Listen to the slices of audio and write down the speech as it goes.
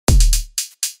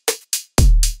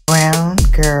Brown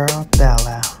Girl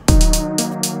Bella.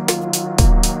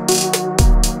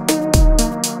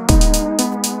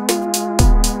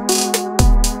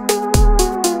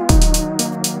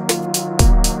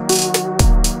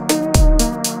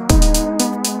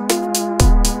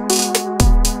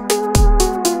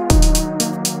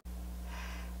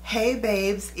 Hey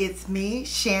babes, it's me,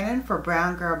 Shannon for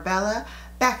Brown Girl Bella,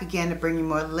 back again to bring you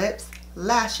more lips,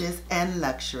 lashes, and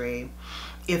luxury.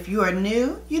 If you are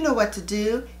new, you know what to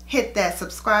do. Hit that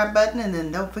subscribe button and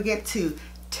then don't forget to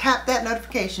tap that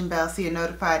notification bell so you're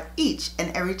notified each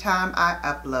and every time I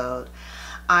upload.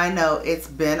 I know it's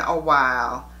been a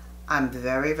while. I'm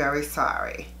very, very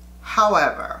sorry.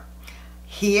 However,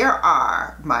 here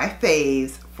are my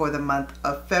faves for the month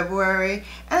of February,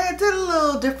 and I did a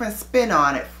little different spin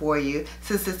on it for you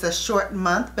since it's a short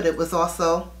month, but it was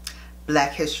also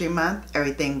Black History Month,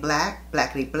 everything black,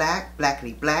 blackety black,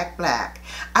 blackety black, black.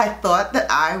 I thought that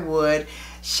I would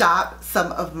shop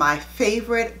some of my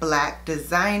favorite black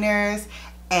designers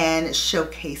and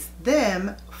showcase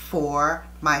them for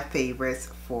my favorites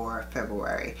for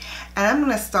February. And I'm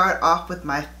going to start off with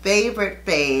my favorite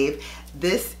fave.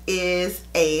 This is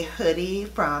a hoodie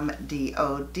from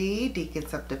D.O.D,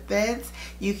 Deacons of Defense.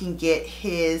 You can get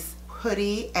his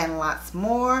hoodie and lots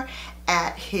more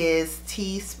at his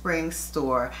Teespring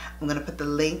store. I'm going to put the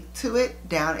link to it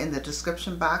down in the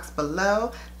description box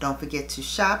below. Don't forget to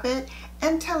shop it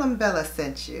and tell him Bella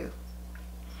sent you.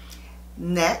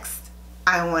 Next,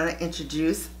 I want to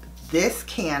introduce this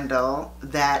candle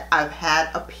that I've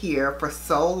had up here for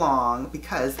so long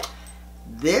because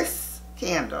this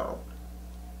candle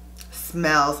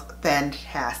smells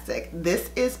fantastic.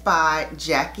 This is by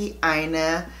Jackie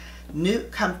Ina, new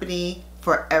company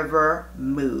Forever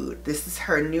Mood. This is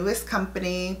her newest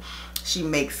company. She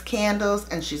makes candles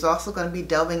and she's also going to be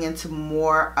delving into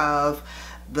more of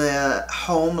the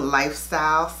home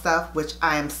lifestyle stuff, which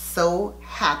I am so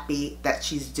happy that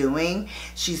she's doing.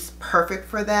 She's perfect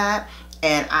for that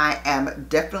and I am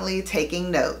definitely taking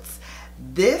notes.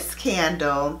 This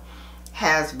candle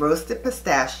has roasted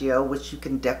pistachio, which you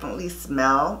can definitely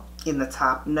smell in the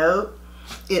top note.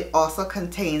 It also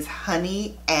contains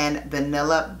honey and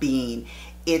vanilla bean.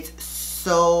 It's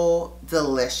so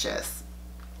delicious.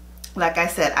 Like I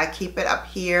said, I keep it up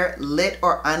here, lit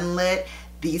or unlit.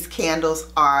 These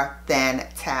candles are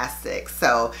fantastic.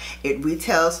 So it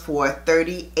retails for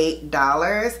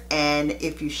 $38, and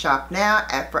if you shop now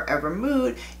at Forever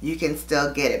Mood, you can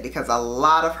still get it because a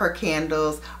lot of her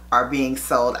candles are being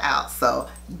sold out. So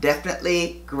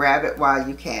definitely grab it while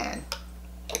you can.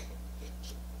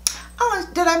 Oh,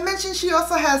 did I mention she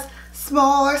also has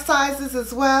smaller sizes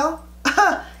as well?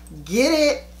 Get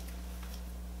it.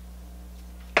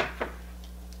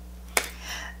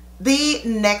 The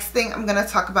next thing I'm going to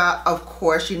talk about, of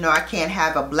course, you know I can't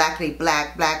have a blackety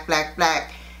black,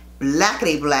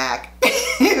 blackety black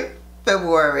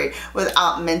February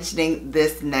without mentioning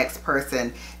this next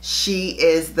person. She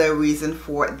is the reason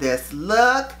for this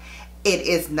look. It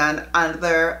is none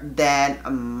other than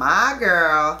my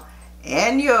girl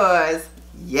and yours,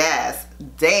 yes,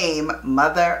 Dame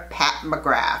Mother Pat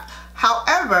McGrath.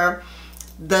 However,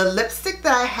 the lipstick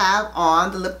that I have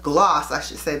on, the lip gloss I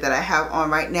should say that I have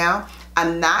on right now,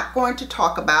 I'm not going to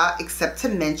talk about except to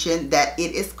mention that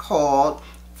it is called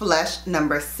Flesh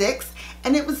Number 6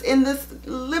 and it was in this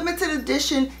limited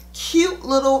edition cute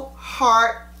little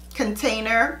heart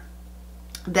container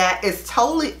that is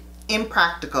totally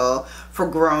impractical for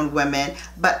grown women,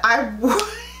 but I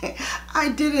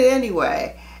did it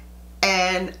anyway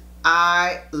and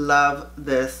I love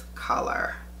this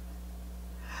color.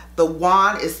 The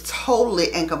wand is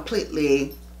totally and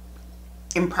completely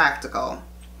impractical,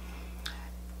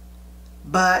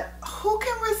 but who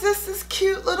can resist this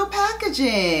cute little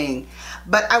packaging?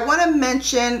 But I want to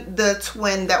mention the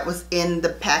twin that was in the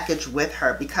package with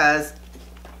her because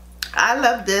I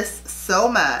love this so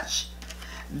much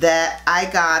that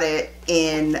I got it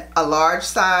in a large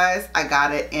size. I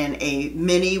got it in a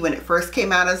mini when it first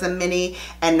came out as a mini,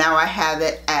 and now I have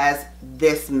it as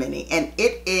this mini, and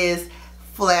it is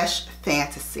Flesh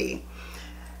Fantasy.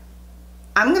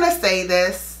 I'm gonna say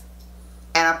this,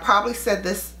 and I probably said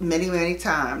this many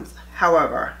times,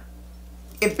 however,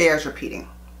 it bears repeating.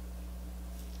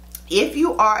 If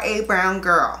you are a brown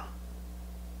girl,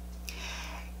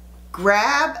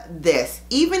 grab this.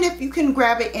 Even if you can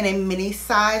grab it in a mini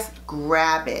size,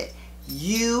 grab it.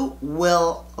 You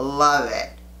will love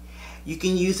it. You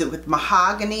can use it with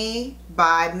Mahogany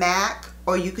by MAC,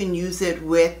 or you can use it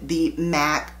with the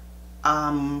MAC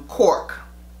cork.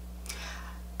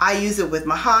 I use it with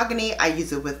mahogany, I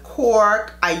use it with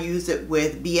cork, I use it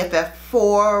with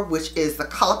BFF4, which is the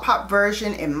ColourPop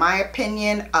version, in my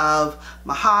opinion, of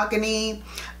mahogany.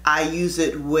 I use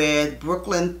it with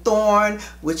Brooklyn Thorn,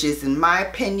 which is, in my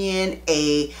opinion,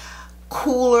 a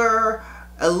cooler,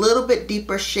 a little bit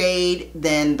deeper shade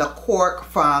than the cork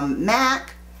from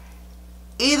MAC.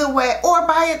 Either way, or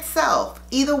by itself,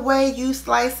 either way you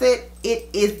slice it, it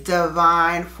is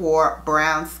divine for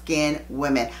brown skin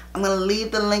women. I'm going to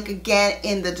leave the link again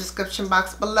in the description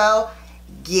box below.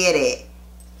 Get it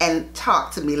and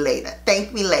talk to me later.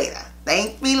 Thank me later.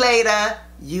 Thank me later.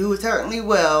 You certainly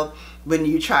will when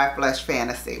you try Flush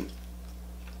Fantasy.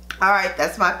 Alright,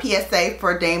 that's my PSA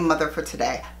for Dame Mother for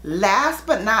today. Last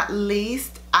but not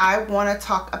least, I want to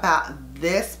talk about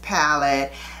this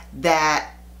palette that,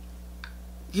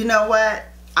 you know what?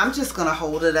 I'm just going to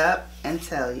hold it up and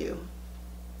tell you.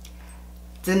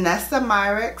 Danessa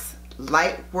Myricks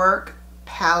Lightwork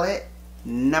Palette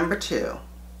number 2.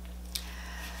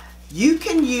 You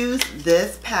can use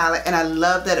this palette, and I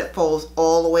love that it folds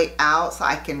all the way out so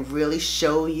I can really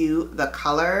show you the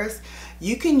colors.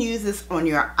 You can use this on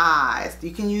your eyes.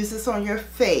 You can use this on your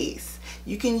face.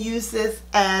 You can use this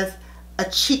as a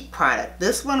cheek product.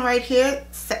 This one right here,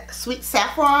 Sweet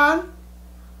Saffron.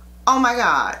 Oh my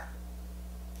God.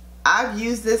 I've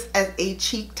used this as a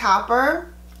cheek topper.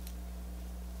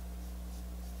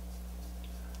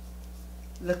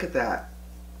 Look at that.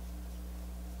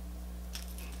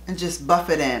 And just buff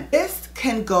it in. This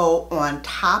can go on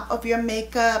top of your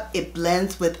makeup. It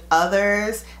blends with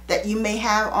others that you may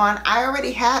have on. I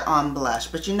already had on blush,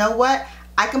 but you know what?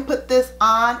 I can put this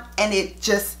on and it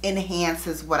just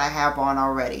enhances what I have on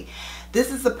already. This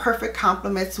is the perfect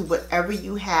complement to whatever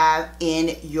you have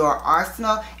in your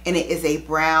arsenal, and it is a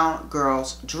brown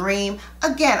girl's dream.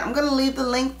 Again, I'm going to leave the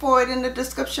link for it in the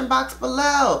description box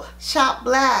below. Shop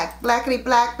black, blackety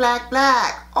black, black,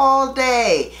 black, all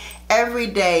day, every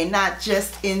day, not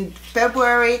just in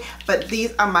February, but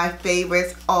these are my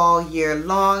favorites all year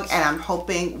long, and I'm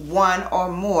hoping one or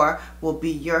more will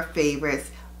be your favorites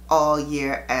all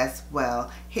year as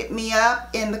well. Hit me up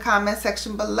in the comment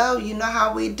section below. You know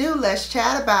how we do. Let's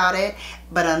chat about it.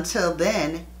 But until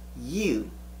then, you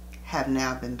have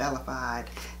now been Bellafied.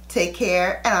 Take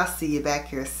care, and I'll see you back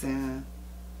here soon.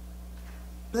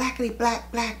 Blackety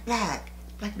black, black, black.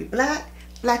 Blackety black,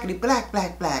 blackety black,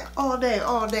 black, black. All day,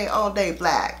 all day, all day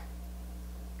black.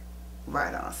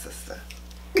 Right on, sister.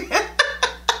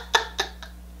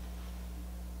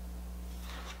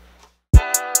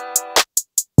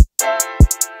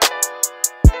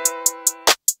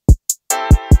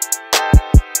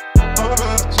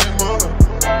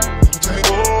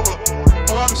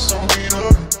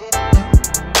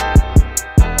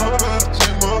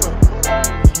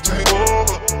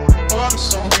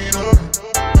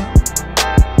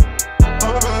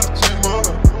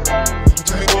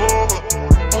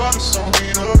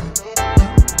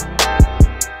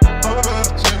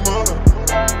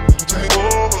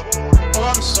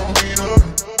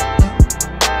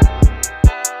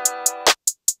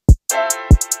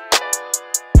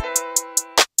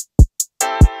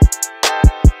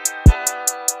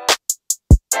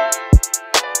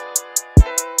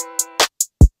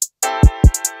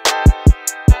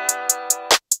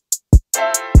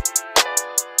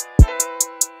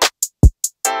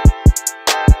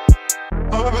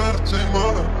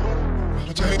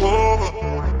 Take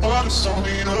over, all this on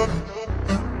me,